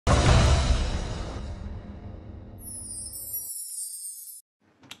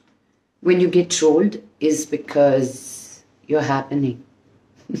when you get trolled is because you're happening.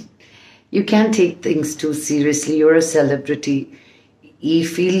 You can't take things too seriously. You're a celebrity. ఈ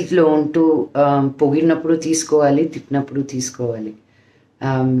ఫీల్డ్లో ఉంటూ పొగిడినప్పుడు తీసుకోవాలి, తిట్టినప్పుడు తీసుకోవాలి.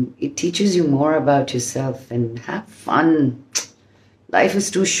 It teaches you more about yourself and have fun. Life is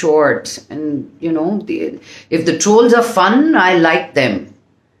too short, and you know, if the trolls are fun, I like them,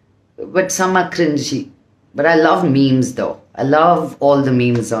 but some are cringy. But I love memes though. I love all the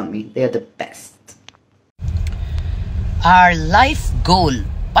memes on me. They are the best. Our life goal.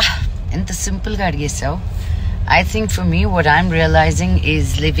 ఎంత సింపుల్గా అడిగేసావు. I think for me what I'm realizing is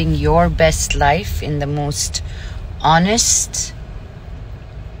living your best life in the most honest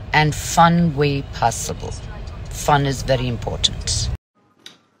and fun way possible. Fun is very important.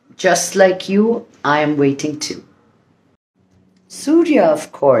 Just like you, I am waiting too. Surya, of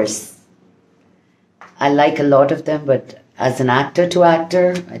course. I like a lot of them, but as an actor to actor,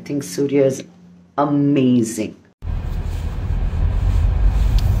 I think Surya is amazing.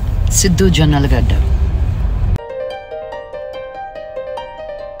 Sidhu Jannalagadda.